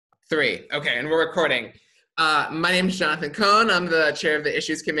Three. Okay, and we're recording. My name is Jonathan Cohn. I'm the chair of the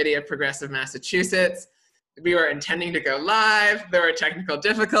Issues Committee of Progressive Massachusetts. We were intending to go live. There were technical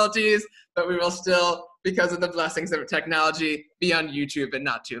difficulties, but we will still, because of the blessings of technology, be on YouTube in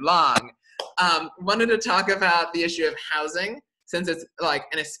not too long. Wanted to talk about the issue of housing, since it's like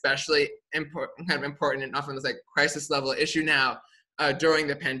an especially important and often it's like crisis level issue now during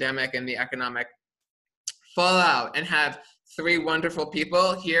the pandemic and the economic fallout, and have three wonderful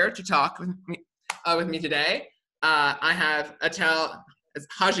people here to talk with me today. I have Etel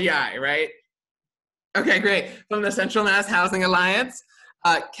Haxhiaj, right? Okay, great. From the Central Mass Housing Alliance,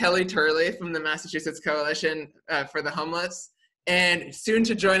 Kelly Turley from the Massachusetts Coalition for the Homeless, and soon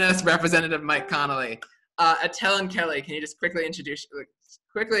to join us, Representative Mike Connolly. Etel and Kelly, can you just quickly introduce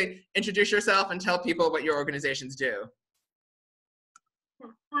yourself and tell people what your organizations do?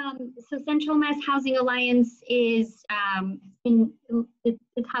 So Central Mass Housing Alliance is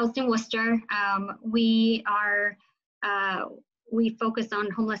it's housed in Worcester. We focus on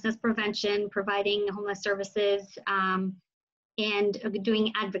homelessness prevention, providing homeless services, and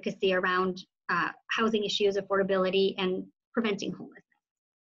doing advocacy around housing issues, affordability, and preventing homelessness.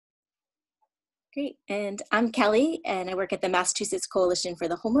 Great, and I'm Kelly, and I work at the Massachusetts Coalition for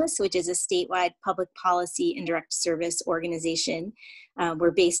the Homeless, which is a statewide public policy and direct service organization.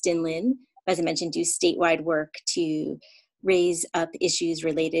 We're based in Lynn, as I mentioned, do statewide work to raise up issues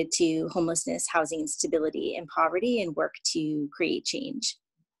related to homelessness, housing instability, and poverty, and work to create change.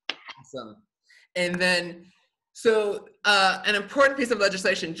 Awesome. And then, so an important piece of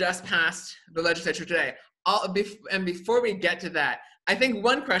legislation just passed the legislature today. And before we get to that, I think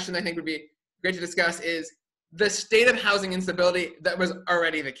one question I think would be great to discuss is the state of housing instability that was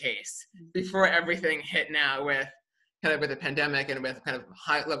already the case before everything hit now with the pandemic and with kind of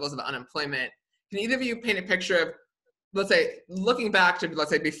high levels of unemployment. Can either of you paint a picture of, let's say, looking back to, let's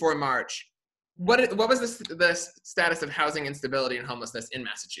say, before March, what was the status of housing instability and homelessness in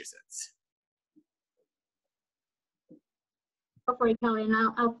Massachusetts? Go for it, Kelly, and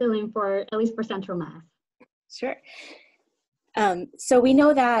I'll fill in for, at least for Central Mass. Sure. So we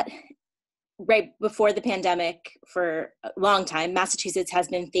know that right before the pandemic, for a long time, Massachusetts has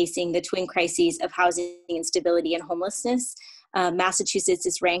been facing the twin crises of housing instability and homelessness. Massachusetts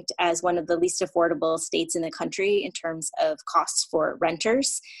is ranked as one of the least affordable states in the country in terms of costs for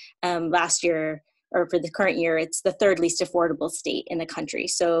renters. Last year, or for the current year, it's the third least affordable state in the country.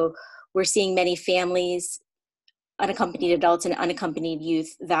 So we're seeing many families, unaccompanied adults and unaccompanied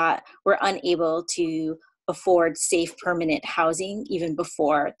youth, that were unable to afford safe, permanent housing even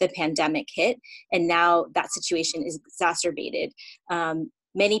before the pandemic hit. And now that situation is exacerbated.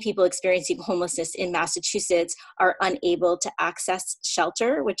 Many people experiencing homelessness in Massachusetts are unable to access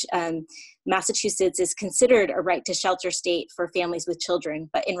shelter, which Massachusetts is considered a right to shelter state for families with children.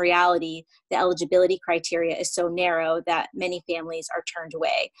 But in reality, the eligibility criteria is so narrow that many families are turned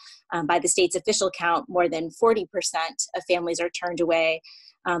away. By the state's official count, more than 40% of families are turned away.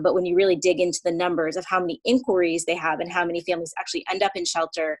 But when you really dig into the numbers of how many inquiries they have and how many families actually end up in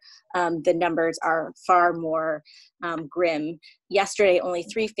shelter, the numbers are far more grim. Yesterday, only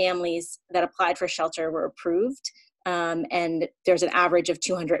 3 families that applied for shelter were approved, and there's an average of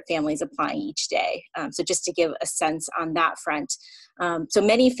 200 families applying each day. So just to give a sense on that front. So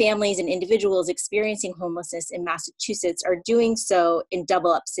many families and individuals experiencing homelessness in Massachusetts are doing so in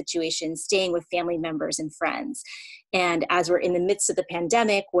double-up situations, staying with family members and friends. And as we're in the midst of the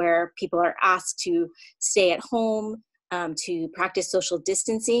pandemic, where people are asked to stay at home, to practice social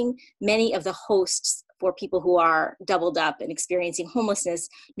distancing, many of the hosts for people who are doubled up and experiencing homelessness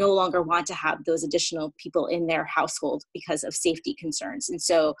no longer want to have those additional people in their household because of safety concerns. And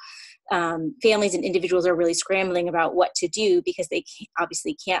so families and individuals are really scrambling about what to do because they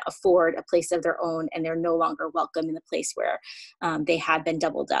obviously can't afford a place of their own, and they're no longer welcome in the place where they had been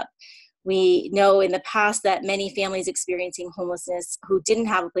doubled up. We know in the past that many families experiencing homelessness who didn't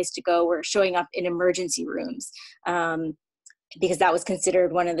have a place to go were showing up in emergency rooms because that was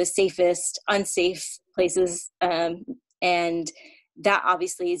considered one of the safest, unsafe places. And that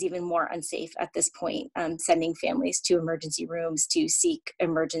obviously is even more unsafe at this point, sending families to emergency rooms to seek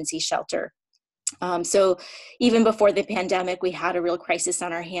emergency shelter. So even before the pandemic, we had a real crisis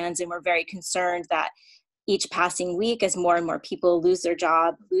on our hands, and we're very concerned that each passing week, as more and more people lose their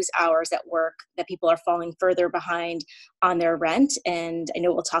job, lose hours at work, that people are falling further behind on their rent. And I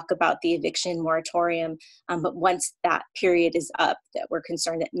know we'll talk about the eviction moratorium, but once that period is up, that we're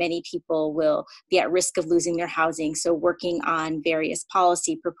concerned that many people will be at risk of losing their housing. So working on various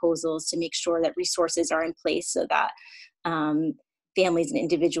policy proposals to make sure that resources are in place so that families and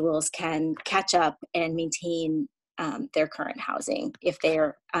individuals can catch up and maintain their current housing if they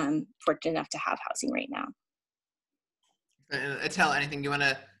are fortunate enough to have housing right now. Etel, anything you want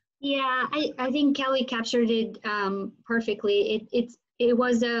to? Yeah, I think Kelly captured it perfectly. It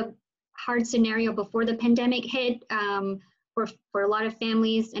was a hard scenario before the pandemic hit. For a lot of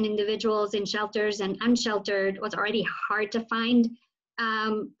families and individuals in shelters and unsheltered, it was already hard to find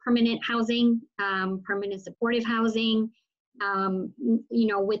permanent housing, permanent supportive housing.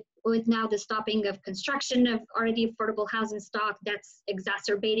 With now the stopping of construction of already affordable housing stock, that's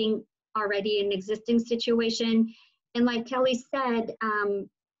exacerbating already an existing situation. And like Kelly said,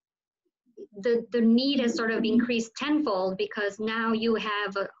 the need has sort of increased tenfold because now you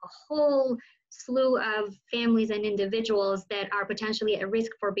have a whole slew of families and individuals that are potentially at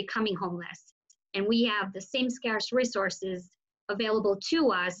risk for becoming homeless. And we have the same scarce resources available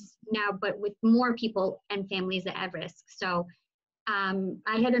to us now, but with more people and families at risk. So I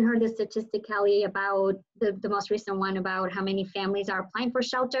hadn't heard the statistic, Kelly, about the most recent one about how many families are applying for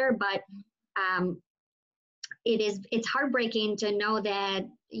shelter, but it's heartbreaking to know that,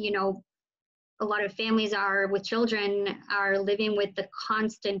 a lot of families with children are living with the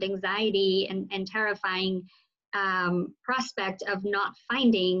constant anxiety and terrifying prospect of not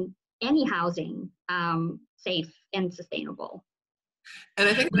finding any housing safe and sustainable. And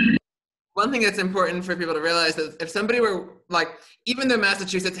I think one thing that's important for people to realize is if somebody were even though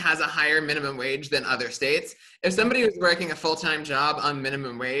Massachusetts has a higher minimum wage than other states, if somebody was working a full-time job on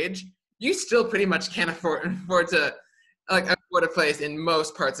minimum wage, you still pretty much can't afford to afford a place in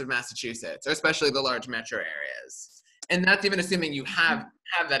most parts of Massachusetts, or especially the large metro areas. And that's even assuming you have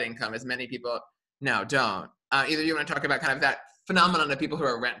that income, as many people now don't. Either you want to talk about kind of that phenomenon of people who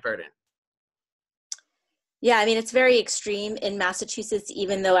are rent burdened. Yeah, I mean, it's very extreme in Massachusetts,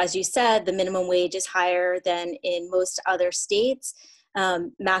 even though, as you said, the minimum wage is higher than in most other states.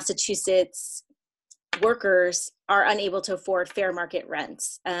 Massachusetts workers are unable to afford fair market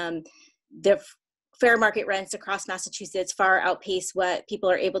rents. The fair market rents across Massachusetts far outpace what people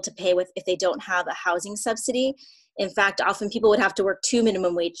are able to pay if they don't have a housing subsidy. In fact, often people would have to work 2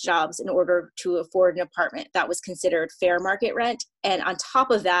 minimum wage jobs in order to afford an apartment that was considered fair market rent. And on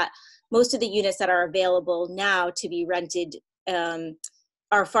top of that, most of the units that are available now to be rented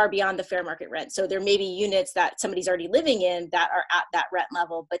are far beyond the fair market rent. So there may be units that somebody's already living in that are at that rent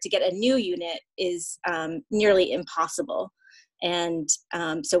level, but to get a new unit is nearly impossible. And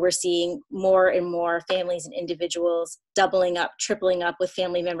so we're seeing more and more families and individuals doubling up, tripling up with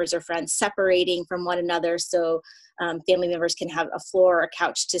family members or friends, separating from one another so family members can have a floor or a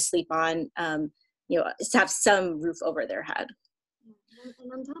couch to sleep on, to have some roof over their head.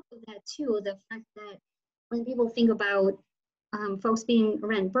 And on top of that too, the fact that when people think about folks being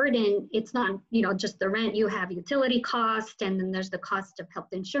rent burdened, it's not just the rent. You have utility cost, and then there's the cost of health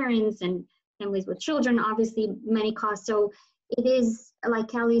insurance, and families with children, obviously many costs. So it is, like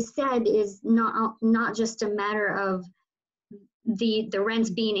Kelly said, is not just a matter of the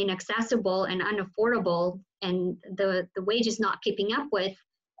rents being inaccessible and unaffordable, and the wages not keeping up with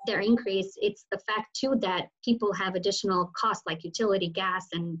their increase. It's the fact too that people have additional costs like utility, gas,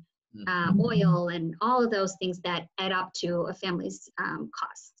 and oil, and all of those things that add up to a family's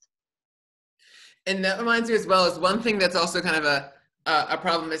costs. And that reminds me as well, is one thing that's also kind of a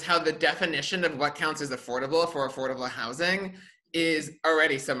problem is how the definition of what counts as affordable for affordable housing is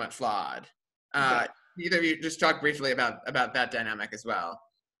already somewhat flawed. Either of you just talk briefly about that dynamic as well.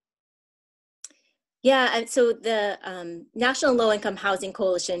 Yeah, and so the National Low Income Housing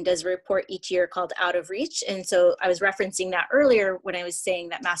Coalition does a report each year called Out of Reach. And so I was referencing that earlier when I was saying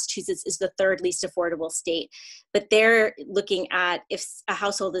that Massachusetts is the 3rd least affordable state. But they're looking at if a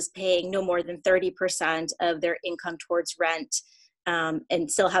household is paying no more than 30% of their income towards rent, and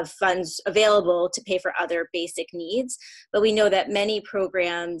still have funds available to pay for other basic needs. But we know that many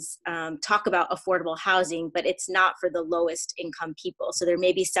programs talk about affordable housing, but it's not for the lowest income people. So there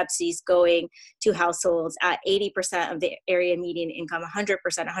may be subsidies going to households at 80% of the area median income, 100%,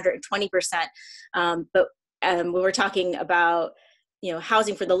 120%. But when we're talking about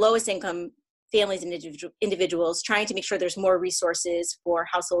housing for the lowest income families and individuals, trying to make sure there's more resources for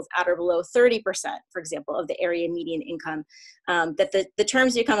households at or below 30%, for example, of the area median income, that the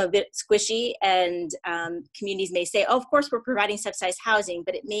terms become a bit squishy, and communities may say, oh, of course we're providing subsidized housing,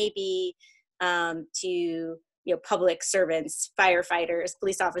 but it may be to public servants, firefighters,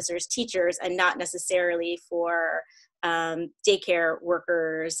 police officers, teachers, and not necessarily for daycare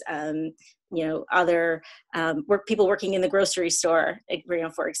workers, other people working in the grocery store,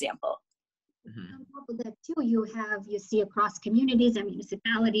 for example. Mm-hmm. On top of that too, you see across communities and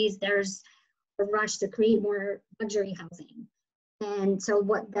municipalities, there's a rush to create more luxury housing. And so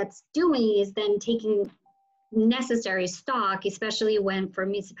what that's doing is then taking necessary stock, especially when for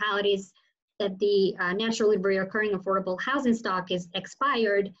municipalities that the naturally reoccurring affordable housing stock is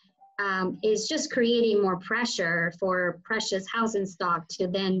expired, is just creating more pressure for precious housing stock to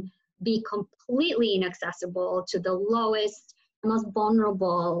then be completely inaccessible to the lowest, most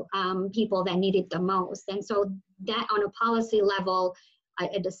vulnerable people that need it the most. And so that on a policy level,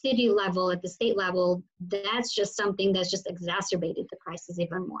 at the city level, at the state level, that's just something that's just exacerbated the crisis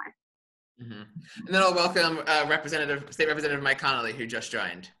even more. Mm-hmm. And then I'll welcome State Representative Mike Connolly, who just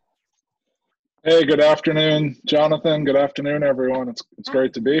joined. Hey, good afternoon, Jonathan. Good afternoon, everyone. It's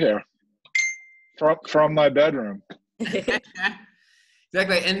great to be here from my bedroom.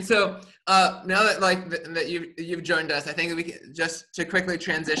 Exactly. And so now that that you've joined us, I think that we can, just to quickly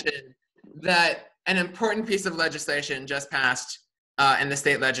transition, that an important piece of legislation just passed in the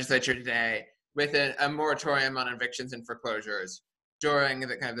state legislature today with a moratorium on evictions and foreclosures during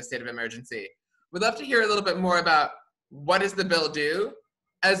the kind of the state of emergency. We'd love to hear a little bit more about what does the bill do,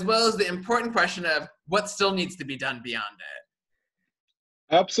 as well as the important question of what still needs to be done beyond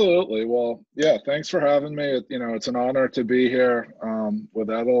it. Absolutely. Well, yeah, thanks for having me. It's an honor to be here with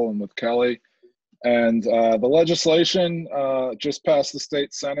Etel and with Kelly. And the legislation just passed the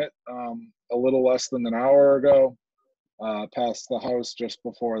state Senate a little less than an hour ago, passed the House just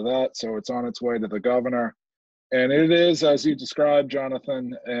before that. So it's on its way to the governor. And it is, as you described,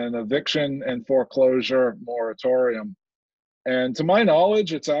 Jonathan, an eviction and foreclosure moratorium. And to my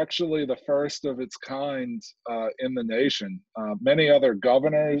knowledge, it's actually the first of its kind in the nation. Many other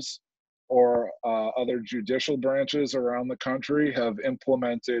governors or other judicial branches around the country have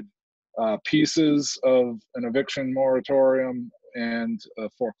implemented pieces of an eviction moratorium and a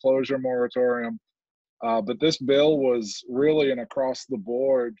foreclosure moratorium. But this bill was really an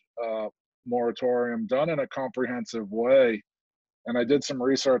across-the-board moratorium done in a comprehensive way. And I did some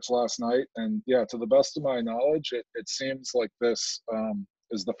research last night, and yeah, to the best of my knowledge, it seems like this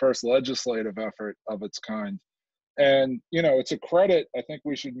is the first legislative effort of its kind. And, it's a credit, I think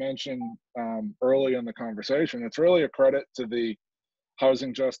we should mention early in the conversation, it's really a credit to the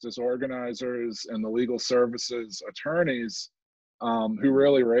housing justice organizers and the legal services attorneys who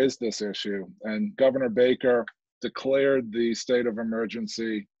really raised this issue. And Governor Baker declared the state of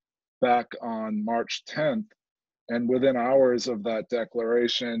emergency back on March 10th. And within hours of that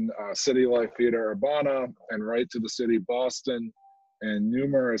declaration, City Life Vita Urbana and Right to the City Boston and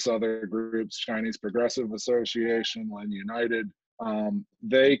numerous other groups, Chinese Progressive Association, Len United,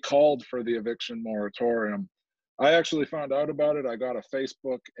 they called for the eviction moratorium. I actually found out about it. I got a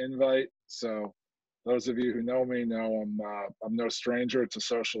Facebook invite. So those of you who know me know I'm no stranger to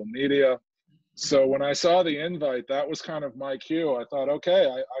social media. So when I saw the invite, that was kind of my cue. I thought, okay,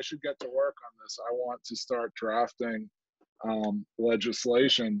 I should get to work on this. I want to start drafting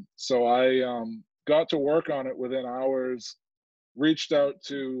legislation. So I got to work on it within hours, reached out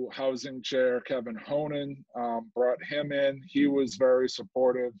to Housing Chair Kevin Honan, brought him in. He was very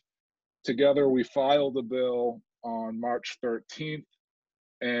supportive. Together, we filed a bill on March 13th.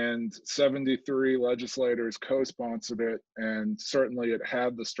 And 73 legislators co-sponsored it, and certainly it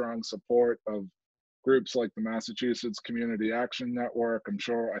had the strong support of groups like the Massachusetts Community Action Network.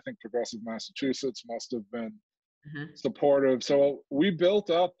 I think Progressive Massachusetts must have been supportive. So we built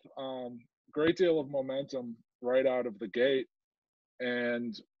up a great deal of momentum right out of the gate.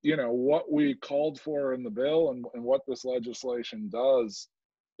 And, what we called for in the bill and what this legislation does,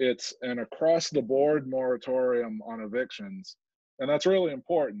 it's an across-the-board moratorium on evictions. And that's really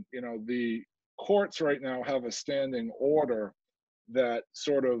important. The courts right now have a standing order that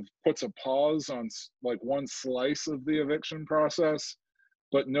sort of puts a pause on like one slice of the eviction process,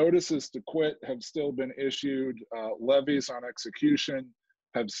 but notices to quit have still been issued. Levies on execution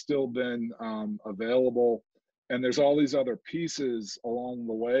have still been available. And there's all these other pieces along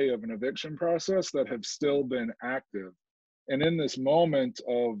the way of an eviction process that have still been active. And in this moment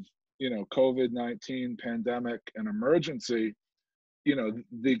of, COVID-19 pandemic and emergency,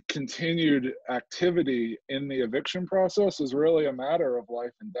 the continued activity in the eviction process is really a matter of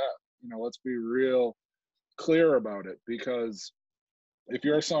life and death. Let's be real clear about it, because if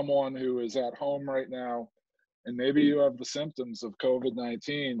you're someone who is at home right now and maybe you have the symptoms of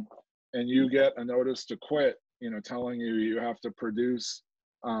COVID-19 and you get a notice to quit, telling you have to produce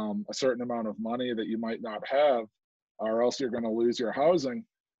a certain amount of money that you might not have, or else you're going to lose your housing.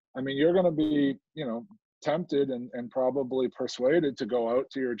 I mean, you're going to be, tempted and probably persuaded to go out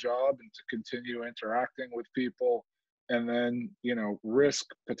to your job and to continue interacting with people, and then, risk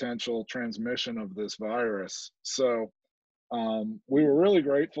potential transmission of this virus. So we were really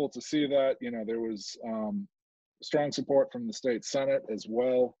grateful to see that. There was strong support from the state Senate as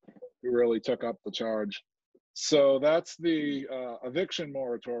well, who really took up the charge. So that's the eviction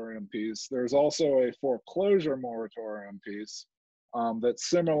moratorium piece. There's also a foreclosure moratorium piece that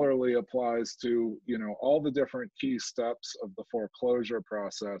similarly applies to, you know, all the different key steps of the foreclosure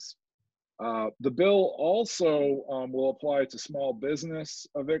process. The bill also will apply to small business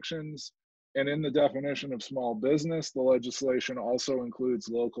evictions. And in the definition of small business, the legislation also includes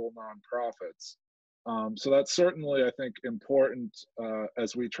local nonprofits. So that's certainly, I think, important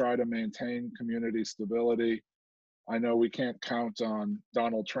as we try to maintain community stability. I know we can't count on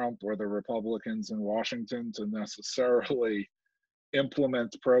Donald Trump or the Republicans in Washington to necessarily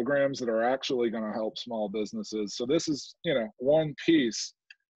implement programs that are actually going to help small businesses. So this is, you know, one piece.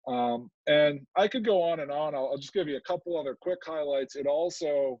 And I could go on and on. I'll just give you a couple other quick highlights. It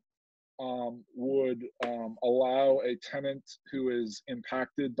also would allow a tenant who is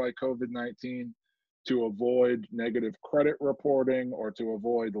impacted by COVID-19 to avoid negative credit reporting or to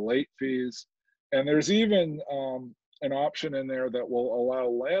avoid late fees. And there's even an option in there that will allow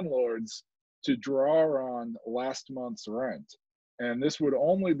landlords to draw on last month's rent. And this would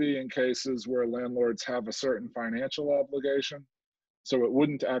only be in cases where landlords have a certain financial obligation. So it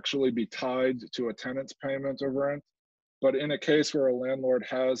wouldn't actually be tied to a tenant's payment of rent. But in a case where a landlord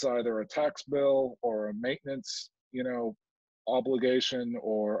has either a tax bill or a maintenance, you know, obligation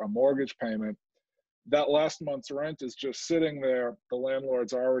or a mortgage payment, that last month's rent is just sitting there. The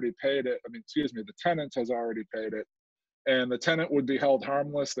landlord's already paid it. The tenant has already paid it. And the tenant would be held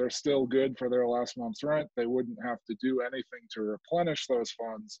harmless. They're still good for their last month's rent. They wouldn't have to do anything to replenish those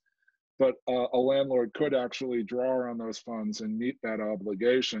funds. But a landlord could actually draw on those funds and meet that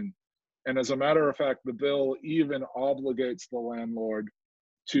obligation. And as a matter of fact, the bill even obligates the landlord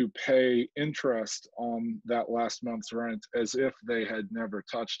to pay interest on that last month's rent as if they had never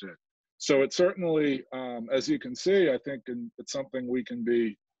touched it. So it certainly, as you can see, I think it's something we can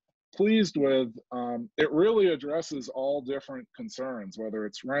be pleased with. It really addresses all different concerns, whether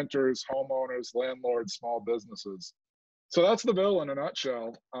it's renters, homeowners, landlords, small businesses. So that's the bill in a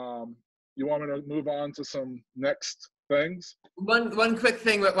nutshell. You want me to move on to some next things? One quick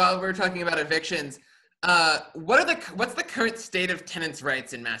thing while we're talking about evictions. What's the current state of tenants'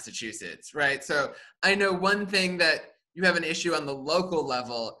 rights in Massachusetts, right? So I know one thing that you have an issue on the local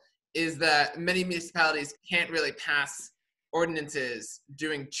level is that many municipalities can't really pass ordinances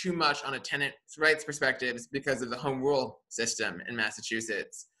doing too much on a tenant's rights perspectives because of the home rule system in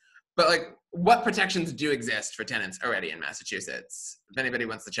Massachusetts. But like, what protections do exist for tenants already in Massachusetts? If anybody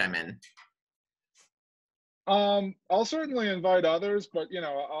wants to chime in. I'll certainly invite others, but you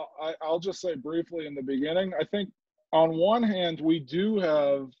know, I'll just say briefly in the beginning. I think on one hand, we do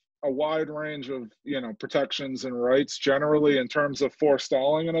have a wide range of, you know, protections and rights generally in terms of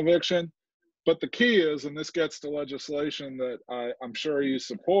forestalling an eviction. But the key is, and this gets to legislation that I'm sure you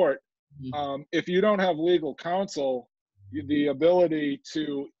support, if you don't have legal counsel, the ability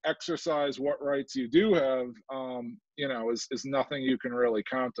to exercise what rights you do have, you know, is nothing you can really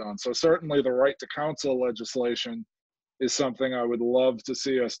count on. So certainly the right to counsel legislation is something I would love to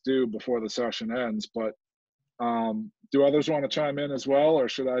see us do before the session ends. But do others want to chime in as well, or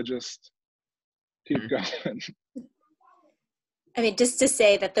should I just keep going? I mean, just to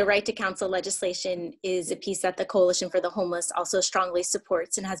say that the right to counsel legislation is a piece that the Coalition for the Homeless also strongly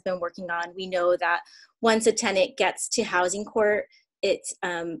supports and has been working on. We know that once a tenant gets to housing court, it's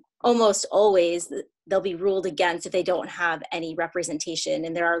almost always they'll be ruled against if they don't have any representation.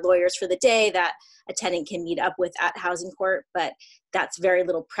 And there are lawyers for the day that a tenant can meet up with at housing court, but that's very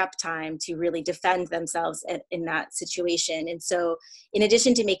little prep time to really defend themselves in that situation. And so in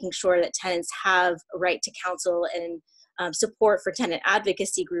addition to making sure that tenants have a right to counsel and support for tenant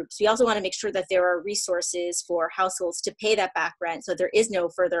advocacy groups, we also want to make sure that there are resources for households to pay that back rent, so there is no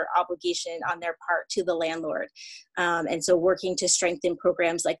further obligation on their part to the landlord. And so working to strengthen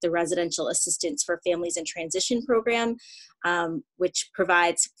programs like the Residential Assistance for Families in Transition program, which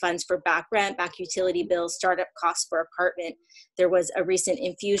provides funds for back rent, back utility bills, startup costs for apartment. There was a recent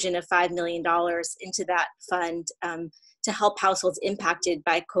infusion of $5 million into that fund to help households impacted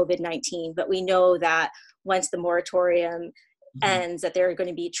by COVID-19. But we know that once the moratorium ends, that there are going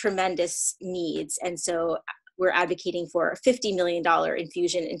to be tremendous needs. And so we're advocating for a $50 million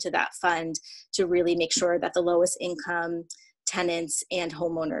infusion into that fund to really make sure that the lowest income tenants and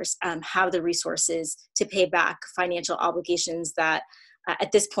homeowners have the resources to pay back financial obligations that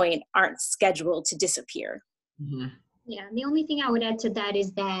at this point aren't scheduled to disappear. Yeah, the only thing I would add to that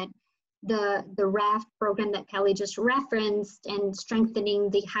is that the RAFT program that Kelly just referenced and strengthening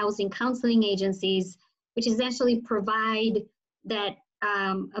the housing counseling agencies, which essentially provide that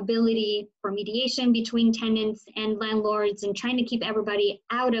ability for mediation between tenants and landlords and trying to keep everybody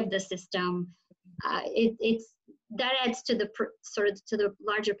out of the system. it's that adds to the sort of to the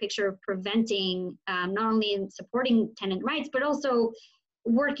larger picture of preventing not only in supporting tenant rights, but also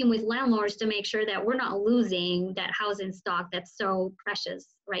working with landlords to make sure that we're not losing that housing stock that's so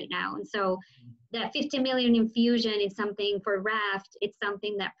precious right now. And so that 50 million infusion is something for RAFT. It's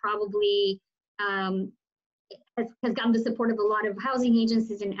something that probably has gotten the support of a lot of housing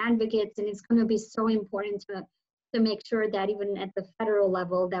agencies and advocates, and it's going to be so important to make sure that even at the federal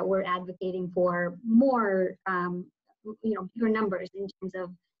level that we're advocating for more, bigger numbers in terms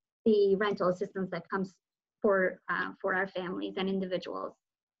of the rental assistance that comes for our families and individuals.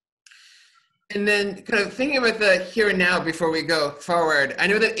 And then kind of thinking about the here and now before we go forward, I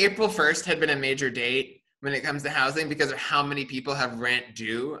know that April 1st had been a major date when it comes to housing because of how many people have rent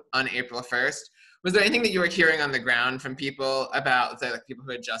due on April 1st. Was there anything that you were hearing on the ground from people about, say, like people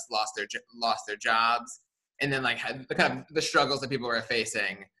who had just lost their jobs, and then like had the kind of the struggles that people were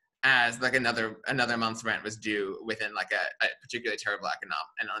facing as like another month's rent was due within like a particularly terrible economic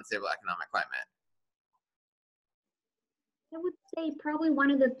and unstable economic climate? I would say probably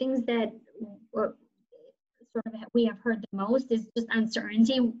one of the things that we have heard the most is just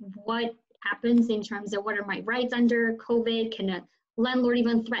uncertainty. What happens in terms of what are my rights under COVID? Can a landlord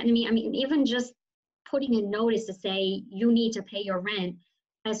even threaten me? I mean, even just putting a notice to say you need to pay your rent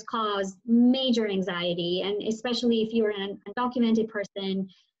has caused major anxiety, and especially if you're an undocumented person,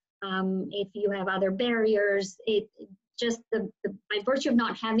 if you have other barriers, it just by virtue of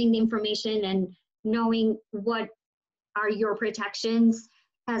not having the information and knowing what are your protections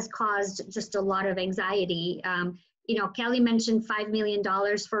has caused just a lot of anxiety. Kelly mentioned $5 million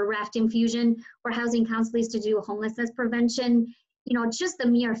for RAFT infusion or housing counselors to do homelessness prevention. Just the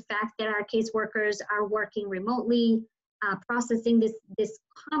mere fact that our caseworkers are working remotely, processing this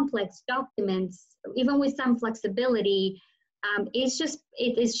complex documents, even with some flexibility, it's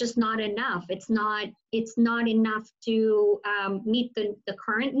just not enough. It's not enough to meet the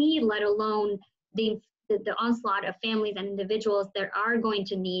current need, let alone the onslaught of families and individuals that are going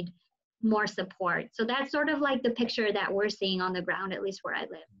to need more support. So that's sort of like the picture that we're seeing on the ground, at least where I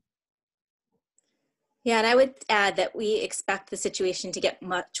live. Yeah, and I would add that we expect the situation to get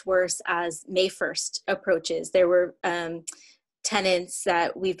much worse as May 1st approaches. There were tenants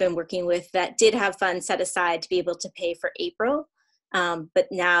that we've been working with that did have funds set aside to be able to pay for April, but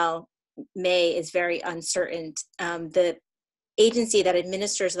now May is very uncertain. The agency that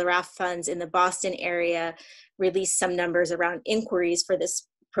administers the RAFT funds in the Boston area released some numbers around inquiries for this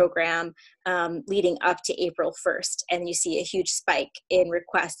program leading up to April 1st. And you see a huge spike in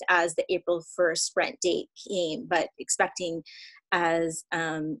requests as the April 1st rent date came, but expecting as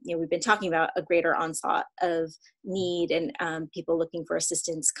we've been talking about a greater onslaught of need and people looking for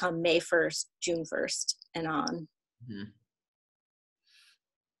assistance come May 1st, June 1st and on. Mm-hmm.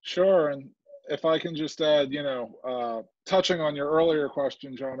 Sure, and if I can just add, touching on your earlier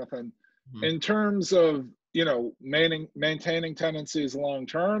question, Jonathan, mm-hmm. in terms of, maintaining tenancies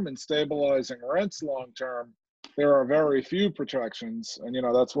long-term and stabilizing rents long-term, there are very few protections. And,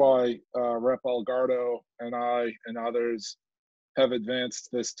 that's why Rep. Algardo and I and others have advanced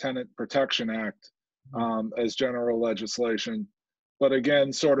this Tenant Protection Act as general legislation. But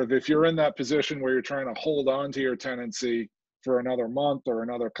again, sort of if you're in that position where you're trying to hold on to your tenancy for another month or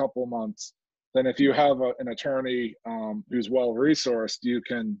another couple months, then if you have an attorney who's well-resourced, you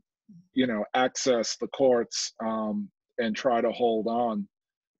can, access the courts and try to hold on.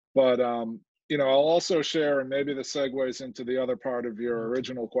 But, I'll also share, and maybe this segues into the other part of your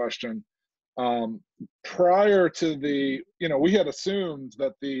original question. Prior to the, we had assumed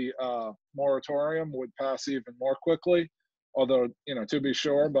that the moratorium would pass even more quickly, although, to be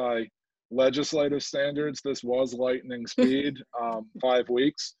sure, by legislative standards, this was lightning speed, 5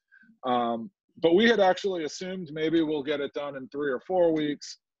 weeks. But we had actually assumed maybe we'll get it done in 3 or 4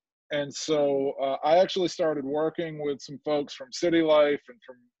 weeks. And so I actually started working with some folks from City Life and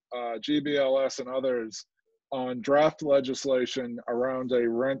from GBLS and others on draft legislation around a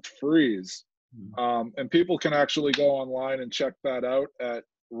rent freeze. And people can actually go online and check that out at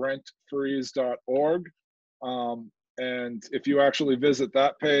rentfreeze.org. And if you actually visit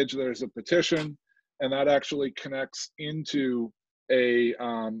that page, there's a petition, and that actually connects into the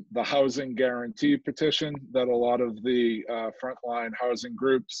housing guarantee petition that a lot of the frontline housing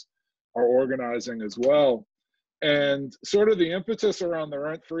groups are organizing as well. And sort of the impetus around the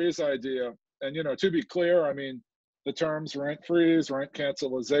rent freeze idea, and to be clear, I mean, the terms rent freeze, rent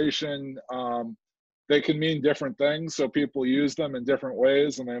cancellation, they can mean different things. So people use them in different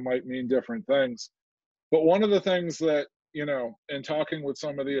ways and they might mean different things. But one of the things that, in talking with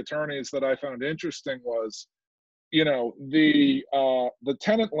some of the attorneys that I found interesting was you know, the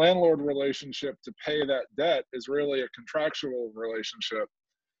tenant landlord relationship to pay that debt is really a contractual relationship.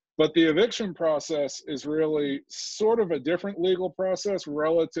 But the eviction process is really sort of a different legal process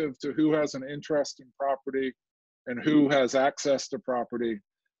relative to who has an interest in property and who has access to property.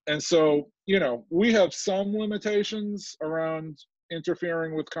 And so, you know, we have some limitations around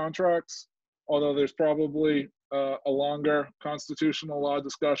interfering with contracts, although there's probably a longer constitutional law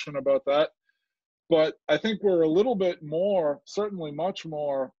discussion about that. But I think we're a little bit more, certainly much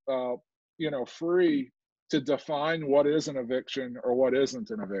more, you know, free to define what is an eviction or what isn't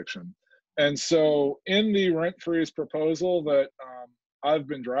an eviction. And so in the rent freeze proposal that I've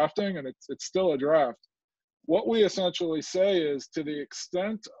been drafting, and it's still a draft, what we essentially say is, to the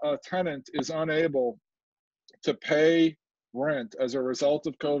extent a tenant is unable to pay rent as a result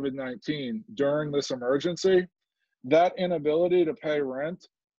of COVID-19 during this emergency, that inability to pay rent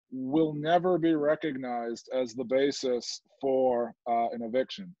will never be recognized as the basis for an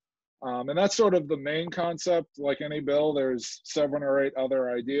eviction. And that's sort of the main concept. Like any bill, there's 7 or 8 other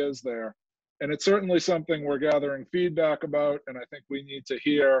ideas there. And it's certainly something we're gathering feedback about, and I think we need to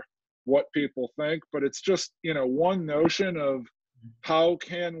hear what people think. But it's just, you know, one notion of how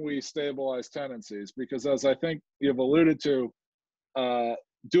can we stabilize tenancies? Because as I think you've alluded to,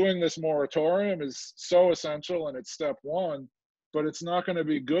 doing this moratorium is so essential, and it's step one, but it's not going to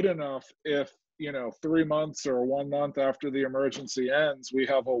be good enough if, you know, 3 months or 1 month after the emergency ends, we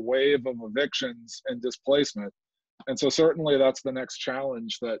have a wave of evictions and displacement. And so certainly that's the next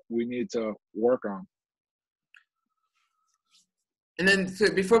challenge that we need to work on. And then,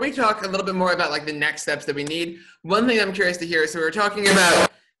 so before we talk a little bit more about like the next steps that we need, one thing I'm curious to hear, so we're talking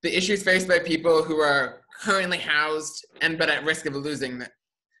about the issues faced by people who are currently housed but at risk of losing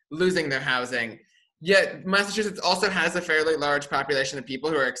their housing. Yet Massachusetts also has a fairly large population of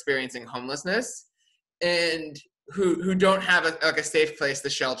people who are experiencing homelessness and who don't have a safe place to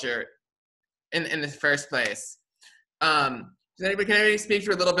shelter in the first place. Can anybody speak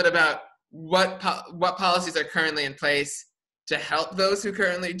to a little bit about what policies are currently in place to help those who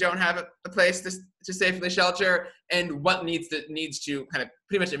currently don't have a place to safely shelter, and what needs to kind of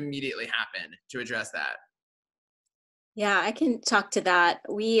pretty much immediately happen to address that? Yeah, I can talk to that.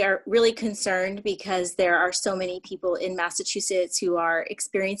 We are really concerned because there are so many people in Massachusetts who are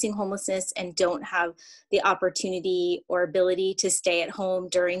experiencing homelessness and don't have the opportunity or ability to stay at home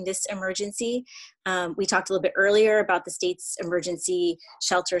during this emergency. We talked a little bit earlier about the state's emergency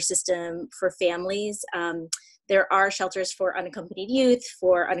shelter system for families. There are shelters for unaccompanied youth,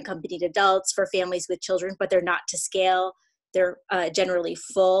 for unaccompanied adults, for families with children, but they're not to scale. They're generally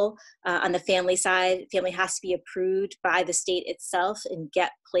full. On the family side, family has to be approved by the state itself and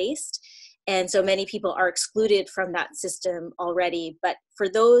get placed. And so many people are excluded from that system already. But for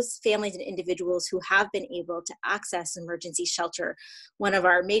those families and individuals who have been able to access emergency shelter, one of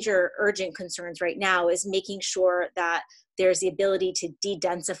our major urgent concerns right now is making sure that there's the ability to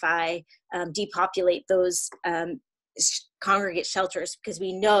de-densify, depopulate those congregate shelters, because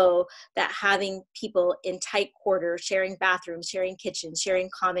we know that having people in tight quarters, sharing bathrooms, sharing kitchens, sharing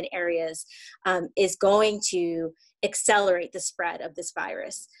common areas is going to accelerate the spread of this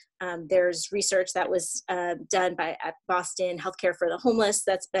virus. There's research that was done at Boston Healthcare for the Homeless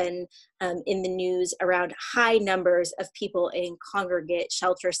that's been in the news around high numbers of people in congregate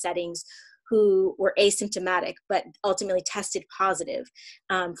shelter settings who were asymptomatic, but ultimately tested positive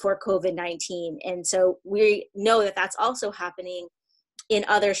for COVID-19. And so we know that that's also happening in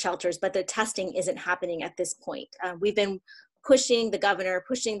other shelters, but the testing isn't happening at this point. We've been pushing the governor,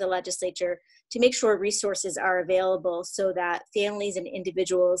 pushing the legislature to make sure resources are available so that families and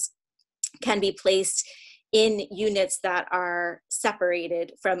individuals can be placed in units that are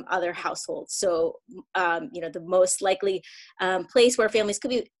separated from other households. So, the most likely place where families could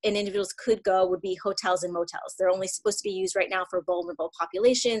be and individuals could go would be hotels and motels. They're only supposed to be used right now for vulnerable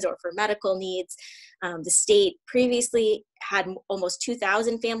populations or for medical needs. The state previously had almost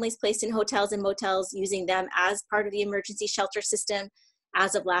 2,000 families placed in hotels and motels, using them as part of the emergency shelter system.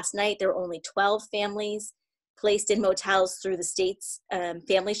 As of last night, there were only 12 families placed in motels through the state's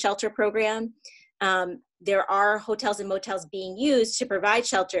family shelter program. There are hotels and motels being used to provide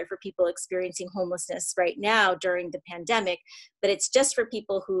shelter for people experiencing homelessness right now during the pandemic, but it's just for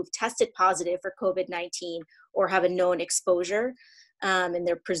people who've tested positive for COVID-19 or have a known exposure, and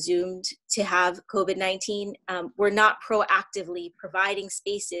they're presumed to have COVID-19. We're not proactively providing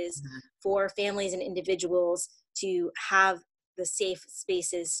spaces for families and individuals to have the safe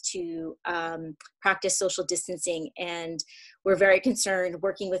spaces to practice social distancing. And we're very concerned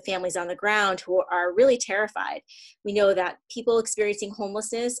working with families on the ground who are really terrified. We know that people experiencing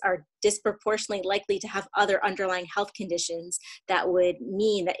homelessness are disproportionately likely to have other underlying health conditions that would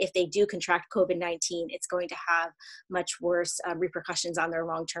mean that if they do contract COVID-19, it's going to have much worse repercussions on their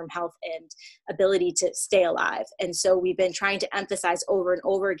long-term health and ability to stay alive. And so we've been trying to emphasize over and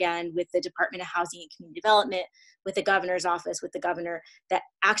over again with the Department of Housing and Community Development, with the governor's office, with the governor, that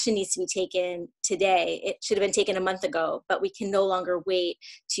action needs to be taken today. It should have been taken a month ago, but we can no longer wait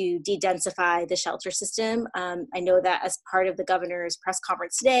to de-densify the shelter system. I know that as part of the governor's press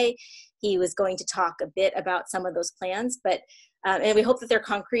conference today, he was going to talk a bit about some of those plans, but and we hope that they're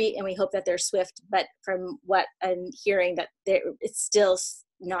concrete and we hope that they're swift, but from what I'm hearing, that it's still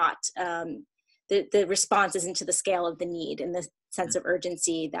not, the response isn't to the scale of the need and the sense of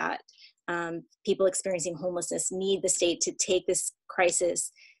urgency that people experiencing homelessness need the state to take this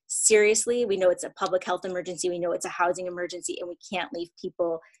crisis seriously. We know it's a public health emergency. We know it's a housing emergency, and we can't leave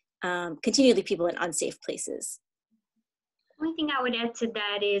people, continue to leave people in unsafe places. The only thing I would add to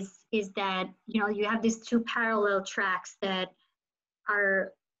that is that, you know, you have these two parallel tracks that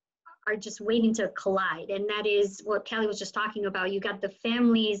are just waiting to collide. And that is what Kelly was just talking about. You got the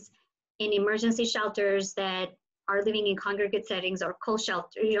families in emergency shelters that are living in congregate settings or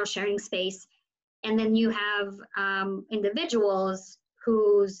co-shelter, you know, sharing space. And then you have individuals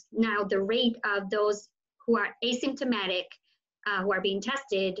whose now the rate of those who are asymptomatic, who are being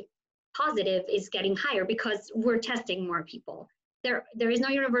tested positive is getting higher because we're testing more people. There is no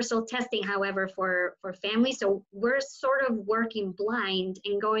universal testing, however, for families. So we're sort of working blind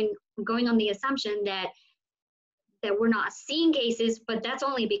and going on the assumption that we're not seeing cases, but that's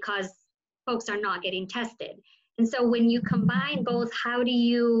only because folks are not getting tested. And so when you combine both, how do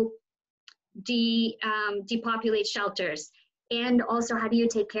you depopulate shelters, and also how do you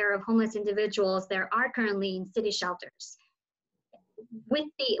take care of homeless individuals that are currently in city shelters, with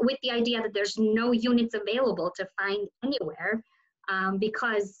the idea that there's no units available to find anywhere,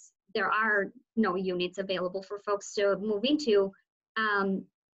 because there are no units available for folks to move into.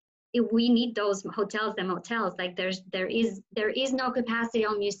 We need those hotels and motels. Like there is no capacity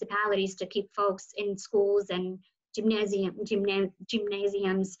on municipalities to keep folks in schools and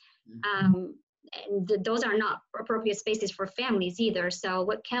gymnasiums. And those are not appropriate spaces for families either. So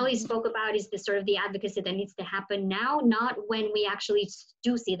what Kelly spoke about is the sort of the advocacy that needs to happen now, not when we actually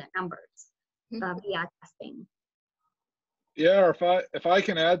do see the numbers via testing. Yeah, if I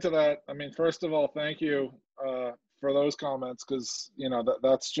can add to that, I mean, first of all, thank you for those comments, because you know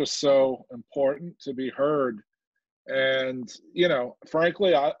that's just so important to be heard. And you know,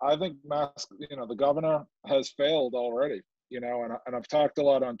 frankly, I think the governor has failed already. You know, and I've talked a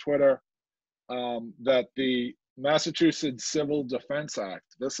lot on Twitter that the Massachusetts Civil Defense Act,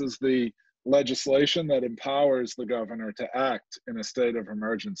 this is the legislation that empowers the governor to act in a state of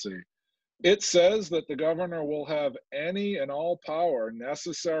emergency. It says that the governor will have any and all power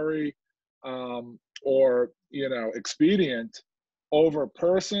necessary or, you know, expedient over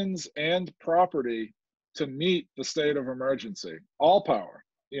persons and property to meet the state of emergency, all power,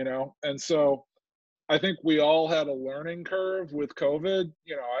 you know. And so I think we all had a learning curve with COVID.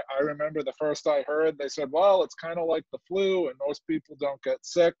 You know, I remember the first I heard, they said, well, it's kind of like the flu and most people don't get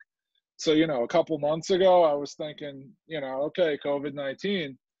sick. So, you know, a couple months ago, I was thinking, you know, okay,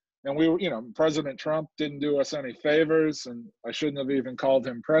 COVID-19. And we were, you know, President Trump didn't do us any favors, and I shouldn't have even called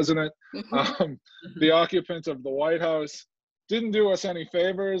him president. The occupant of the White House didn't do us any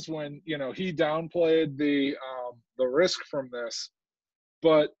favors when, you know, he downplayed the risk from this.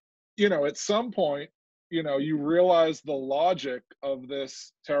 But, you know, at some point, you know, you realize the logic of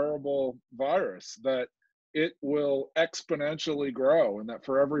this terrible virus, that it will exponentially grow, and that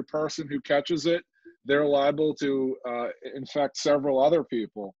for every person who catches it, they're liable to infect several other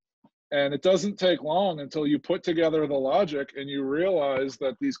people. And it doesn't take long until you put together the logic and you realize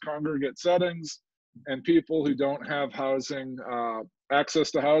that these congregate settings and people who don't have housing,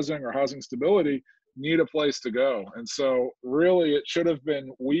 access to housing or housing stability, need a place to go. And so really it should have been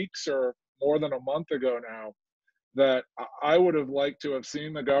weeks or more than a month ago now that I would have liked to have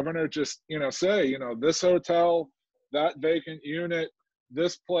seen the governor just, you know, say, you know, this hotel, that vacant unit,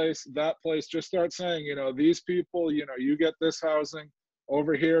 this place, that place, just start saying, you know, these people, you know, you get this housing.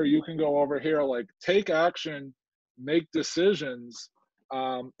 Over here, you can go over here, like take action, make decisions.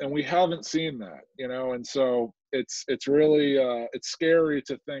 And we haven't seen that, you know, and so it's really, it's scary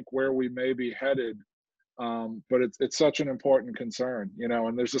to think where we may be headed. But it's such an important concern, you know,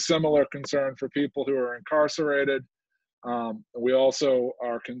 and there's a similar concern for people who are incarcerated. We also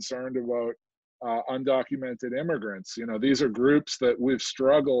are concerned about undocumented immigrants. You know, these are groups that we've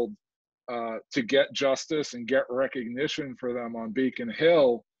struggled to get justice and get recognition for them on Beacon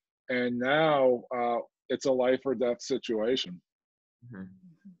Hill, and now it's a life or death situation.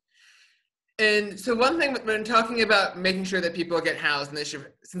 And so one thing when talking about making sure that people get housed, and this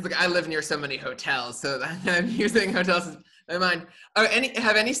since like I live near so many hotels, so I'm using hotels in my mind.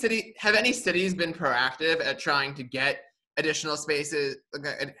 Have any cities been proactive at trying to get additional spaces,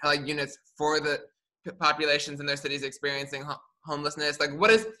 like units for the populations in their cities experiencing homelessness? Like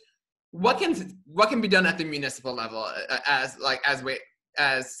what can be done at the municipal level as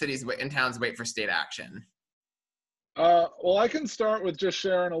cities and towns wait for state action? Well, I can start with just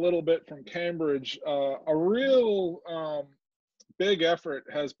sharing a little bit from Cambridge. A real big effort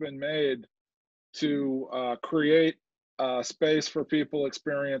has been made to create space for people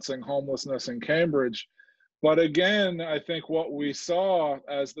experiencing homelessness in Cambridge. But again, I think what we saw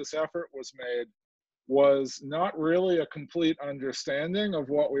as this effort was made was not really a complete understanding of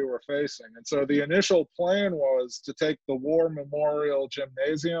what we were facing. And so the initial plan was to take the War Memorial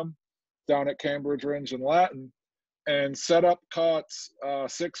Gymnasium down at Cambridge Rindge and Latin and set up cots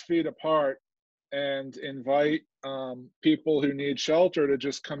 6 feet apart and invite people who need shelter to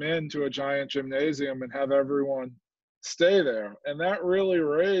just come into a giant gymnasium and have everyone stay there. And that really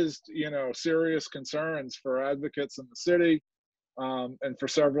raised, serious concerns for advocates in the city and for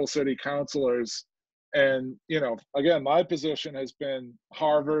several city councilors. And, again, my position has been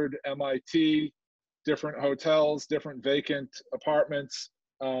Harvard, MIT, different hotels, different vacant apartments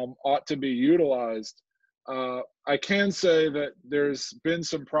ought to be utilized. I can say that there's been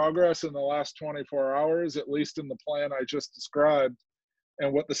some progress in the last 24 hours, at least in the plan I just described.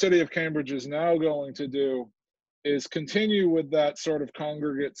 And what the city of Cambridge is now going to do is continue with that sort of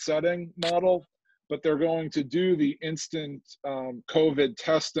congregate setting model, but they're going to do the instant COVID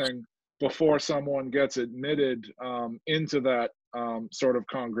testing before someone gets admitted into that sort of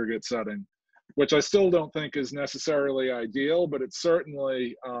congregate setting, which I still don't think is necessarily ideal, but it's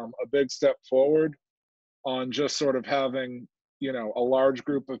certainly a big step forward on just sort of having, a large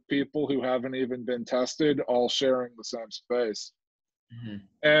group of people who haven't even been tested all sharing the same space. Mm-hmm.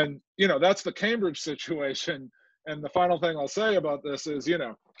 And, that's the Cambridge situation. And the final thing I'll say about this is,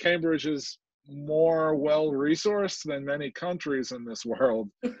 Cambridge is more well-resourced than many countries in this world.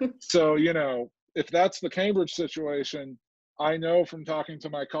 So, if that's the Cambridge situation, I know from talking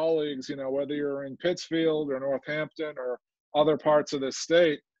to my colleagues, whether you're in Pittsfield or Northampton or other parts of the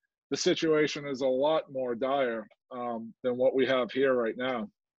state, the situation is a lot more dire than what we have here right now.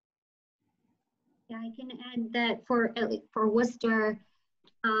 Yeah, I can add that for Worcester,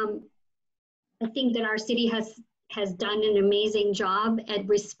 I think that our city has done an amazing job at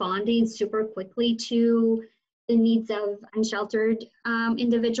responding super quickly to the needs of unsheltered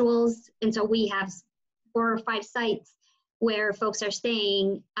individuals. And so we have 4 or 5 sites where folks are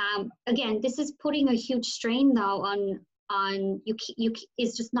staying. Again, this is putting a huge strain though on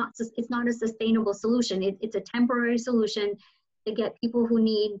it's just not, it's not a sustainable solution. It's a temporary solution to get people who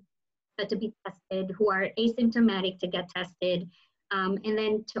need to be tested, who are asymptomatic to get tested. And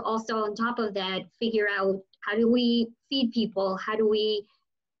then to also on top of that, figure out how do we feed people? How do we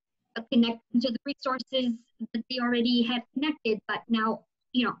connect them to the resources that they already have connected, but now,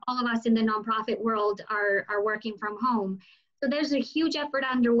 all of us in the nonprofit world are working from home. So there's a huge effort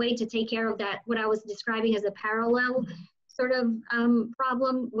underway to take care of that, what I was describing as a parallel sort of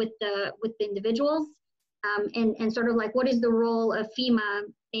problem with the individuals, and sort of like what is the role of FEMA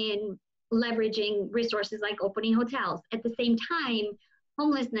in leveraging resources like opening hotels. At the same time,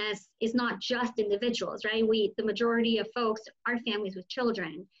 homelessness is not just individuals, right? The majority of folks are families with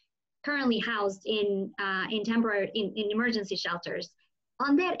children currently housed in emergency shelters.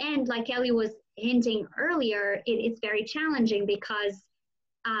 On that end, like Kelly was hinting earlier, it's very challenging because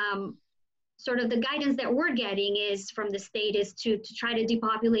sort of the guidance that we're getting is from the state is to try to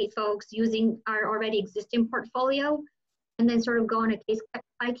depopulate folks using our already existing portfolio and then sort of go on a case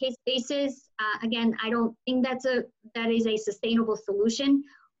by case basis. Again, I don't think that is a sustainable solution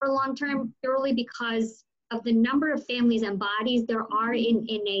for long term, purely because of the number of families and bodies there are in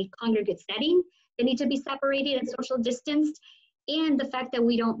a congregate setting that need to be separated and social distanced, and the fact that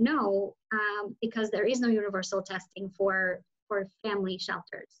we don't know because there is no universal testing for family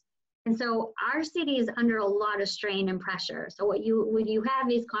shelters. And so our city is under a lot of strain and pressure. So what you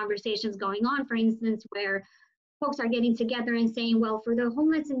have is conversations going on, for instance, where folks are getting together and saying, well, for the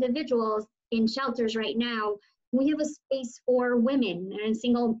homeless individuals in shelters right now, we have a space for women and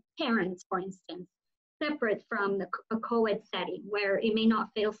single parents, for instance, separate from a co-ed setting where it may not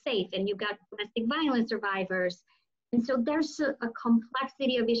feel safe, and you've got domestic violence survivors. And so there's a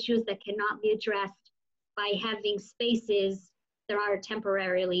complexity of issues that cannot be addressed by having spaces that are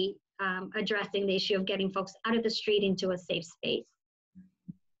temporarily addressing the issue of getting folks out of the street into a safe space.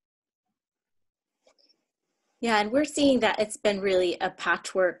 Yeah, and we're seeing that it's been really a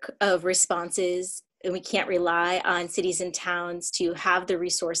patchwork of responses, and we can't rely on cities and towns to have the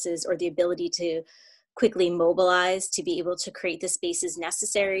resources or the ability to quickly mobilize to be able to create the spaces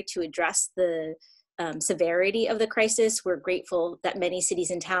necessary to address the severity of the crisis. We're grateful that many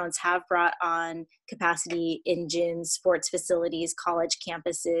cities and towns have brought on capacity in gyms, sports facilities, college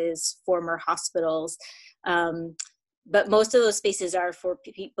campuses, former hospitals. But most of those spaces are for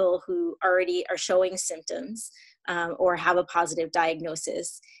people who already are showing symptoms or have a positive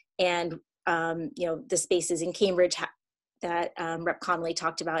diagnosis. And the spaces in Cambridge that Rep. Connolly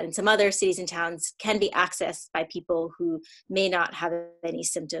talked about and some other cities and towns can be accessed by people who may not have any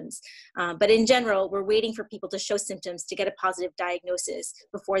symptoms. But in general, we're waiting for people to show symptoms to get a positive diagnosis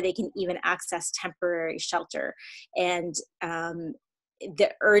before they can even access temporary shelter. And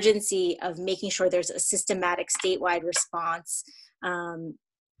the urgency of making sure there's a systematic statewide response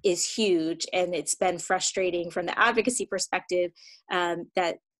is huge. And it's been frustrating from the advocacy perspective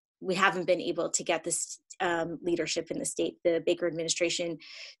that we haven't been able to get this leadership in the state, the Baker administration,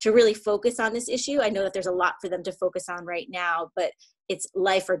 to really focus on this issue. I know that there's a lot for them to focus on right now, but it's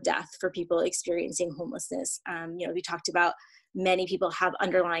life or death for people experiencing homelessness. We talked about many people have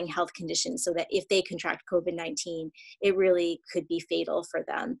underlying health conditions so that if they contract COVID-19, it really could be fatal for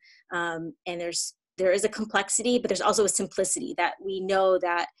them. And there is a complexity, but there's also a simplicity that we know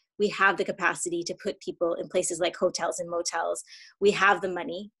that we have the capacity to put people in places like hotels and motels. We have the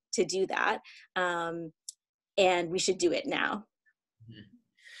money to do that. And we should do it now.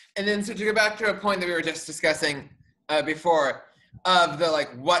 And then, so to go back to a point that we were just discussing before, of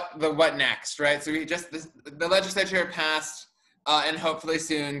the what next, right? So the legislature passed, and hopefully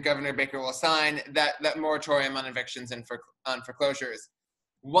soon Governor Baker will sign that moratorium on evictions and on foreclosures.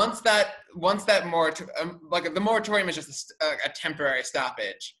 Once that moratorium, the moratorium is just a temporary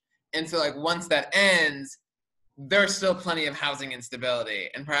stoppage, and so once that ends, there's still plenty of housing instability,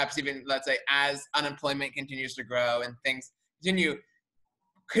 and perhaps even, let's say, as unemployment continues to grow and things continue,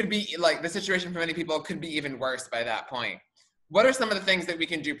 could be the situation for many people could be even worse by that point. What are some of the things that we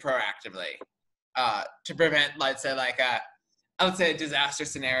can do proactively to prevent, let's say, I would say a disaster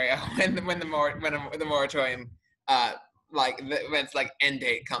scenario when the moratorium when its end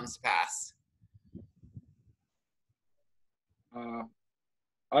date comes to pass?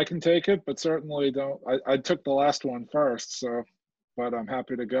 I can take it, but certainly don't. I took the last one first, but I'm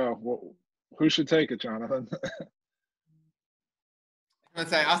happy to go. Who should take it, Jonathan?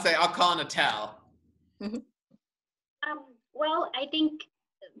 I'll call on Etel. Well, I think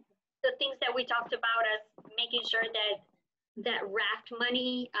the things that we talked about as making sure that RAFT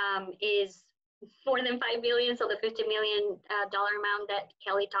money is more than $5 billion, so the $50 million amount that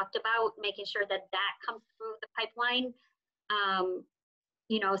Kelly talked about, making sure that comes through the pipeline.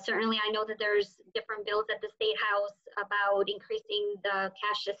 Certainly I know that there's different bills at the State House about increasing the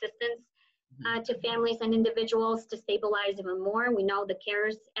cash assistance to families and individuals to stabilize even more. We know the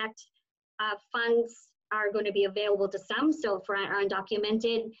CARES Act funds are going to be available to some. So for our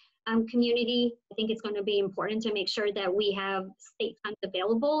undocumented community, I think it's going to be important to make sure that we have state funds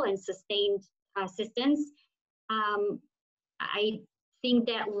available and sustained assistance. I think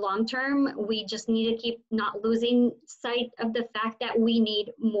that long term, we just need to keep not losing sight of the fact that we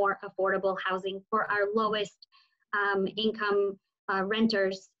need more affordable housing for our lowest income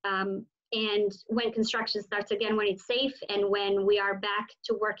renters. And when construction starts again, when it's safe, and when we are back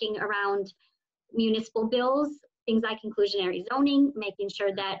to working around municipal bills, things like inclusionary zoning, making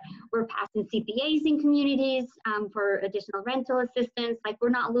sure that we're passing CPAs in communities for additional rental assistance. We're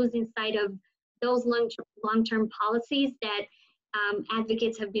not losing sight of those long-term policies that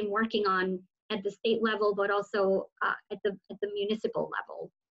advocates have been working on at the state level, but also at the municipal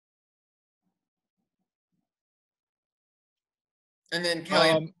level. And then Kelly,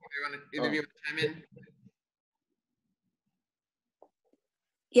 either of you want to chime in?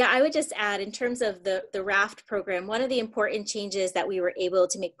 Yeah, I would just add, in terms of the RAFT program, one of the important changes that we were able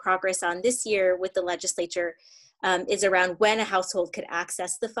to make progress on this year with the legislature is around when a household could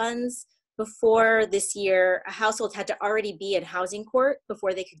access the funds. Before this year, a household had to already be in housing court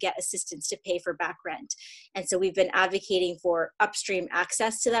before they could get assistance to pay for back rent. And so we've been advocating for upstream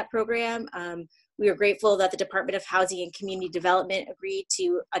access to that program. We are grateful that the Department of Housing and Community Development agreed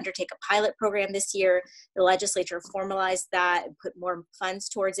to undertake a pilot program this year. The legislature formalized that and put more funds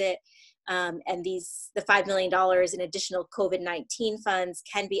towards it. And the $5 million in additional COVID-19 funds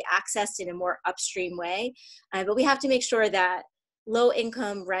can be accessed in a more upstream way. But we have to make sure that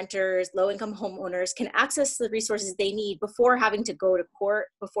low-income renters, low-income homeowners can access the resources they need before having to go to court,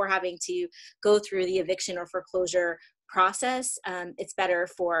 before having to go through the eviction or foreclosure process. It's better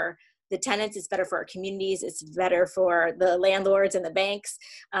for the tenants, it's better for our communities, it's better for the landlords and the banks.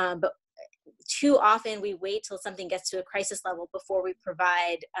 But too often we wait till something gets to a crisis level before we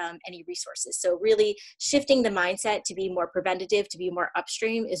provide any resources. So really shifting the mindset to be more preventative, to be more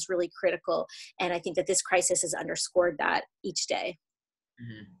upstream is really critical. And I think that this crisis has underscored that each day.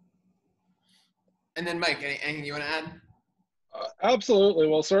 Mm-hmm. And then Mike, anything you want to add? Absolutely.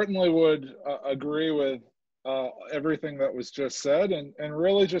 Well, certainly would agree with everything that was just said, and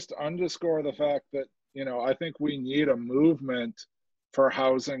really just underscore the fact that, you know, I think we need a movement for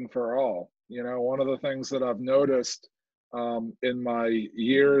housing for all. You know, one of the things that I've noticed in my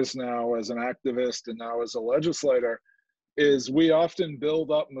years now as an activist and now as a legislator is we often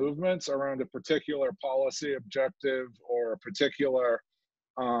build up movements around a particular policy objective or a particular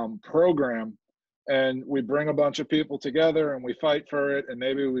program, and we bring a bunch of people together and we fight for it, and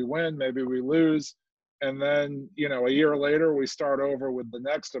maybe we win, maybe we lose, and then, you know, a year later we start over with the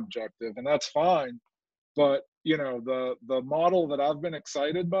next objective, and that's fine. But, you know, the model that I've been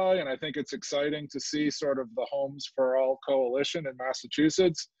excited by, and I think it's exciting to see sort of the Homes for All coalition in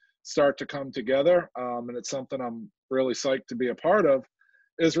Massachusetts start to come together, and it's something I'm really psyched to be a part of,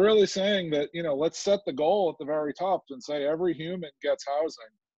 is really saying that, you know, let's set the goal at the very top and say every human gets housing,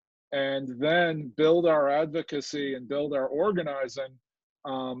 and then build our advocacy and build our organizing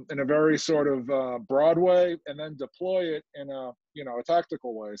in a very sort of broad way, and then deploy it in a, you know, a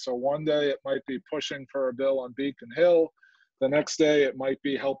tactical way. So one day it might be pushing for a bill on Beacon Hill. The next day it might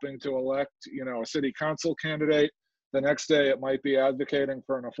be helping to elect, you know, a city council candidate. The next day it might be advocating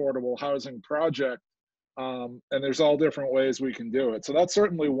for an affordable housing project. And there's all different ways we can do it. So that's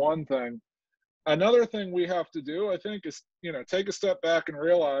certainly one thing. Another thing we have to do, I think, is, you know, take a step back and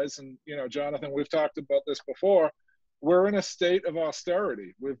realize, and, you know, Jonathan, we've talked about this before, we're in a state of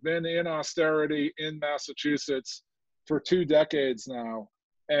austerity. We've been in austerity in Massachusetts for 2 decades now.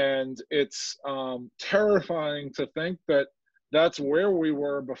 And it's terrifying to think that that's where we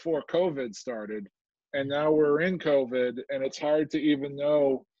were before COVID started. And now we're in COVID, and it's hard to even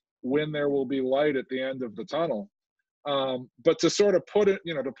know when there will be light at the end of the tunnel. But to sort of put it,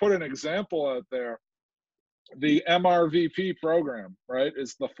 you know, to put an example out there, the MRVP program, right,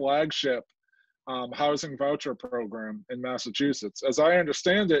 is the flagship housing voucher program in Massachusetts. As I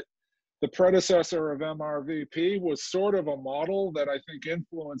understand it, the predecessor of MRVP was sort of a model that I think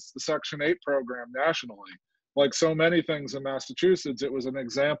influenced the Section 8 program nationally. Like so many things in Massachusetts, it was an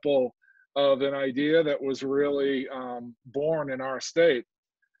example of an idea that was really born in our state.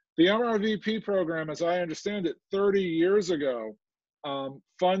 The MRVP program, as I understand it, 30 years ago,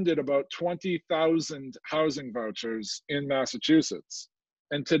 funded about 20,000 housing vouchers in Massachusetts.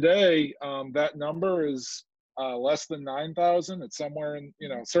 And today, that number is less than 9,000. It's somewhere in, you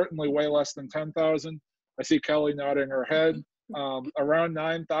know, certainly way less than 10,000. I see Kelly nodding her head, around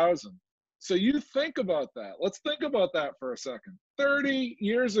 9,000. So you think about that. Let's think about that for a second. 30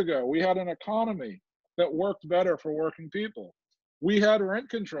 years ago, we had an economy that worked better for working people. We had rent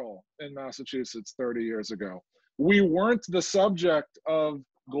control in Massachusetts 30 years ago. We weren't the subject of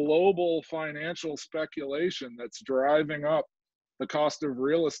global financial speculation that's driving up the cost of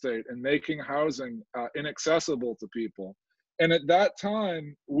real estate and making housing inaccessible to people. And at that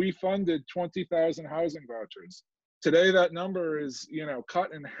time, we funded 20,000 housing vouchers. Today, that number is, you know,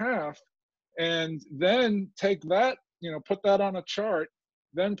 cut in half. And then take that, you know, put that on a chart,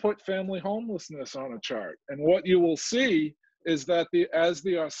 then put family homelessness on a chart. And what you will see is that as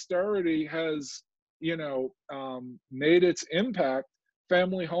the austerity has, you know, made its impact,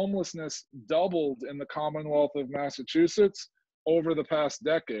 family homelessness doubled in the Commonwealth of Massachusetts over the past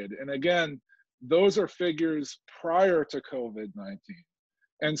decade. And again, those are figures prior to COVID-19.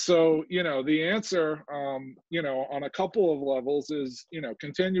 And so, you know, the answer, you know, on a couple of levels is, you know,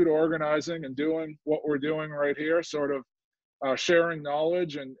 continued organizing and doing what we're doing right here, sort of sharing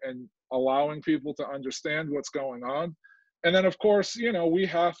knowledge and allowing people to understand what's going on. And then, of course, you know, we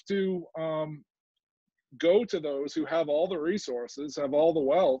have to go to those who have all the resources, have all the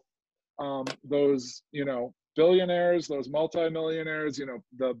wealth, those, you know, billionaires, those multimillionaires, you know,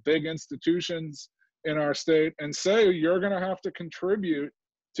 the big institutions in our state, and say, you're going to have to contribute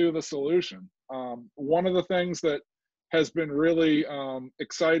to the solution. One of the things that has been really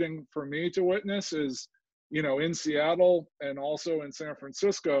exciting for me to witness is, you know, in Seattle and also in San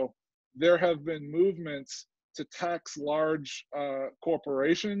Francisco, there have been movements to tax large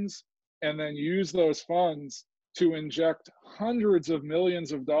corporations and then use those funds to inject hundreds of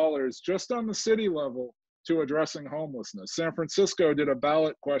millions of dollars just on the city level to addressing homelessness. San Francisco did a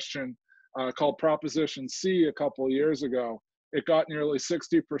ballot question called Proposition C a couple of years ago. It got nearly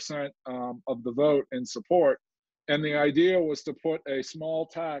 60% of the vote in support. And the idea was to put a small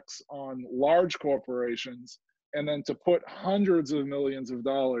tax on large corporations and then to put hundreds of millions of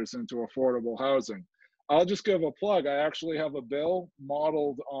dollars into affordable housing. I'll just give a plug. I actually have a bill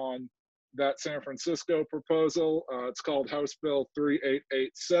modeled on that San Francisco proposal. It's called House Bill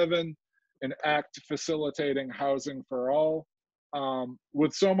 3887, an act facilitating housing for all.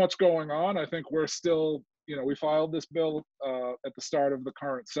 With so much going on, I think we're still, we filed this bill at the start of the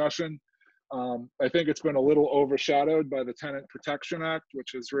current session. I think it's been a little overshadowed by the Tenant Protection Act,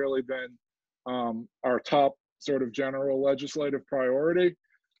 which has really been our top sort of general legislative priority.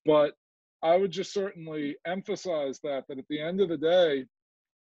 But I would just certainly emphasize that at the end of the day,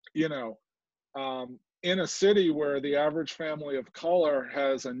 in a city where the average family of color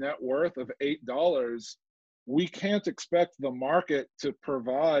has a net worth of $8, we can't expect the market to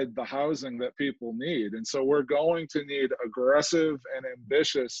provide the housing that people need. And so we're going to need aggressive and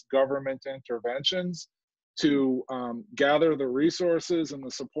ambitious government interventions to gather the resources and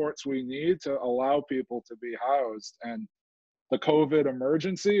the supports we need to allow people to be housed. And the COVID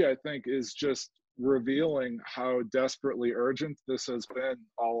emergency, I think, is just revealing how desperately urgent this has been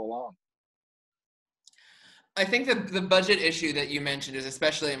all along. I think that the budget issue that you mentioned is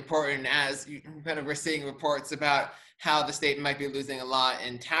especially important, as we're seeing reports about how the state might be losing a lot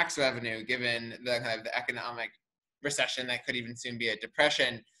in tax revenue given the kind of the economic recession that could even soon be a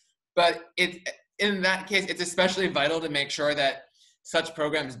depression. But in that case, it's especially vital to make sure that such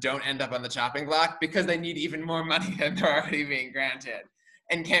programs don't end up on the chopping block, because they need even more money than they're already being granted,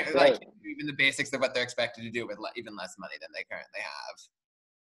 and can't do even the basics of what they're expected to do with even less money than they currently have.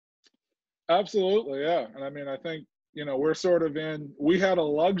 Absolutely, yeah. And I mean, I think, we're sort of we had a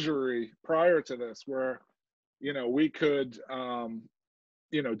luxury prior to this where, we could,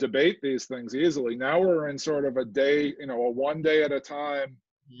 debate these things easily. Now we're in sort of a day, a one day at a time,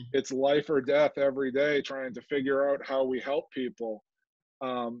 it's life or death every day trying to figure out how we help people.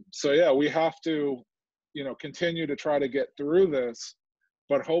 So yeah, we have to, continue to try to get through this,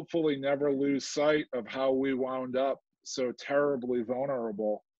 but hopefully never lose sight of how we wound up so terribly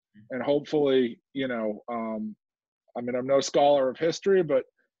vulnerable. And hopefully, I'm no scholar of history, but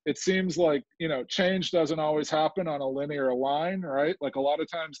it seems like, change doesn't always happen on a linear line, right? Like a lot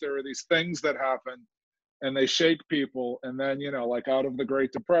of times there are these things that happen and they shake people. And then, like out of the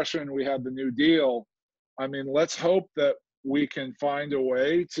Great Depression, we had the New Deal. I mean, let's hope that we can find a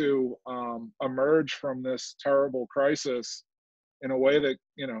way to emerge from this terrible crisis in a way that,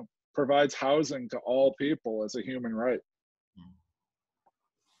 provides housing to all people as a human right.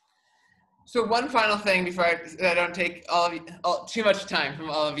 So one final thing before I don't take too much time from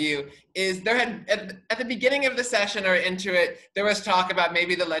all of you is there had at the beginning of the session or into it, there was talk about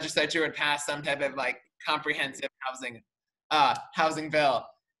maybe the legislature would pass some type of like comprehensive housing bill.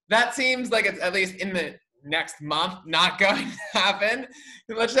 That seems like it's at least in the next month not going to happen in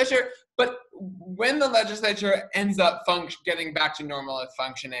the legislature. But when the legislature ends up getting back to normal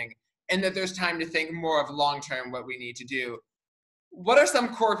functioning, and that there's time to think more of long-term what we need to do, what are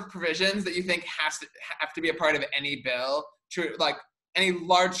some core provisions that you think have to be a part of any bill, to like any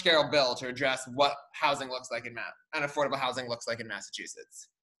large-scale bill, to address what housing looks like and affordable housing looks like in Massachusetts?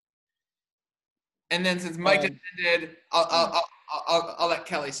 And then since Mike just ended, I'll let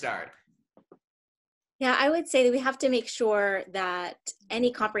Kelly start. Yeah, I would say that we have to make sure that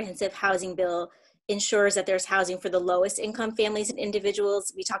any comprehensive housing bill ensures that there's housing for the lowest income families and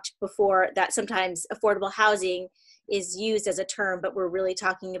individuals. We talked before that sometimes affordable housing is used as a term, but we're really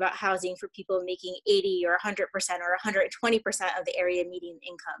talking about housing for people making 80 or 100% or 120% of the area median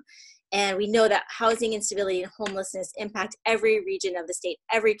income. And we know that housing instability and homelessness impact every region of the state,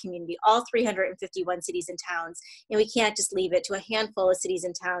 every community, all 351 cities and towns. And we can't just leave it to a handful of cities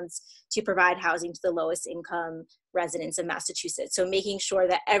and towns to provide housing to the lowest income residents of Massachusetts. So making sure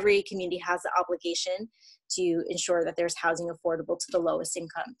that every community has the obligation to ensure that there's housing affordable to the lowest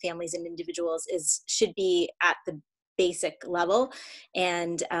income families and individuals should be at the basic level.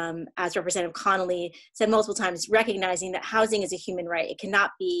 And as Representative Connolly said multiple times, recognizing that housing is a human right. It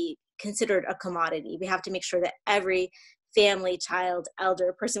cannot be considered a commodity. We have to make sure that every family, child,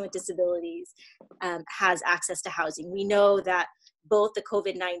 elder, person with disabilities has access to housing. We know that both the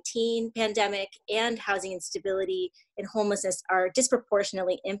COVID-19 pandemic and housing instability and homelessness are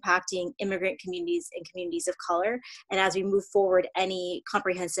disproportionately impacting immigrant communities and communities of color. And as we move forward, any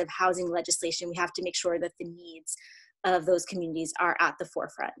comprehensive housing legislation, we have to make sure that the needs of those communities are at the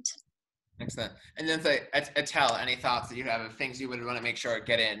forefront. Excellent. And then Etel, any thoughts that you have of things you would want to make sure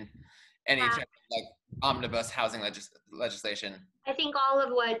get in any type of like omnibus housing legislation? I think all of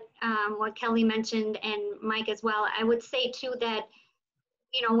what Kelly mentioned, and Mike as well, I would say too that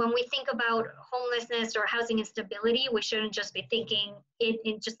you know, when we think about homelessness or housing instability, we shouldn't just be thinking it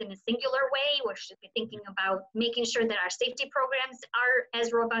in just in a singular way. We should be thinking about making sure that our safety programs are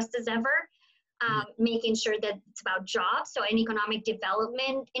as robust as ever, making sure that it's about jobs. So any economic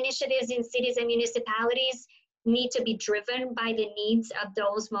development initiatives in cities and municipalities need to be driven by the needs of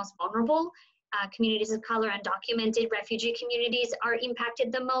those most vulnerable. Communities of color, undocumented refugee communities are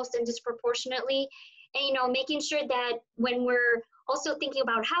impacted the most and disproportionately. And, you know, making sure that when we're also thinking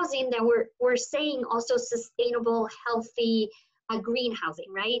about housing, that we're saying also sustainable, healthy, green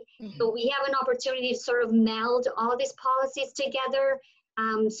housing, right? Mm-hmm. So we have an opportunity to sort of meld all these policies together,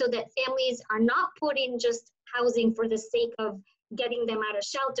 so that families are not put in just housing for the sake of getting them out of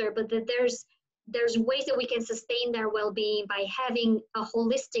shelter, but that there's ways that we can sustain their well-being by having a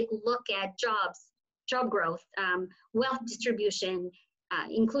holistic look at jobs, job growth, wealth distribution,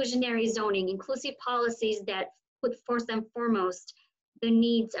 inclusionary zoning, inclusive policies that put first and foremost the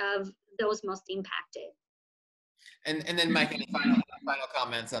needs of those most impacted. And then Mike, any final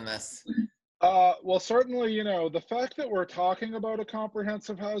comments on this? Well, certainly, you know, the fact that we're talking about a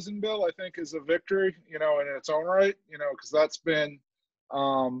comprehensive housing bill, I think, is a victory, you know, in its own right, you know, because that's been,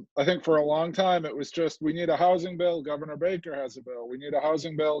 I think for a long time, it was just, we need a housing bill, Governor Baker has a bill. We need a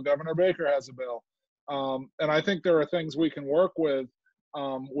housing bill, Governor Baker has a bill. And I think there are things we can work with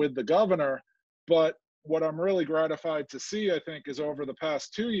the governor. But what I'm really gratified to see, I think, is over the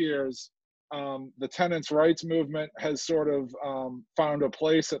past 2 years, the tenants' rights movement has sort of found a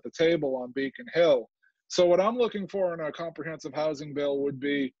place at the table on Beacon Hill. So what I'm looking for in a comprehensive housing bill would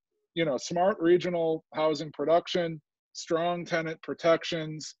be, you know, smart regional housing production, strong tenant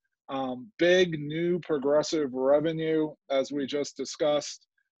protections, big new progressive revenue, as we just discussed,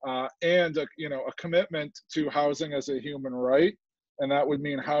 and you know, a commitment to housing as a human right. And that would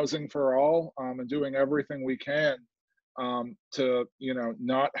mean housing for all, and doing everything we can to, you know,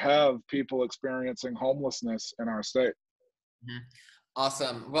 not have people experiencing homelessness in our state. Mm-hmm.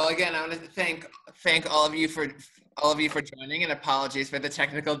 Awesome. Well, again, I want to thank all of you for joining, and apologies for the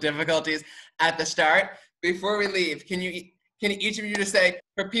technical difficulties at the start. Before we leave, can each of you just say,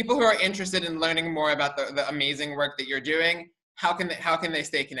 for people who are interested in learning more about the amazing work that you're doing, how can they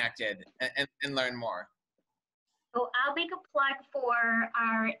stay connected and learn more? So I'll make a plug for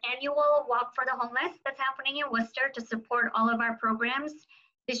our annual Walk for the Homeless that's happening in Worcester to support all of our programs.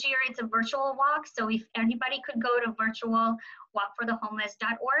 This year it's a virtual walk, so if anybody could go to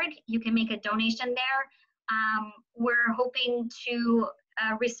virtualwalkforthehomeless.org, you can make a donation there. We're hoping to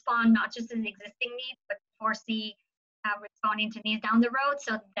respond not just to the existing needs, but foresee responding to needs down the road.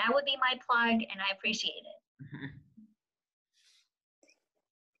 So that would be my plug, and I appreciate it.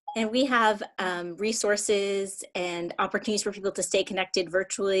 And we have resources and opportunities for people to stay connected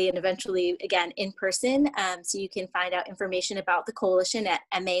virtually and eventually, again, in person. So you can find out information about the coalition at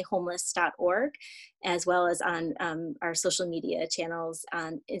mahomeless.org, as well as on our social media channels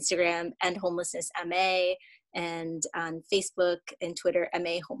on Instagram and Homelessness MA, and on Facebook and Twitter,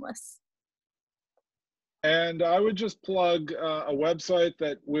 MA Homeless. And I would just plug a website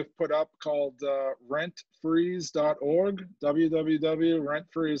that we've put up called rentfreeze.org,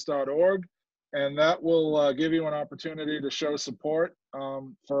 www.rentfreeze.org. And that will give you an opportunity to show support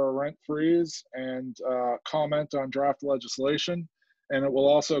for a rent freeze and comment on draft legislation. And it will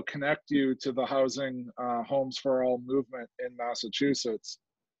also connect you to the Housing Homes for All movement in Massachusetts.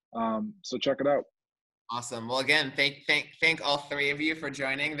 So check it out. Awesome. Well, again, thank all three of you for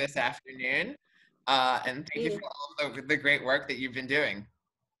joining this afternoon. And thank you for all the great work that you've been doing.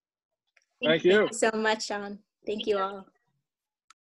 Thank you. Thank you so much, Sean. Thank you all.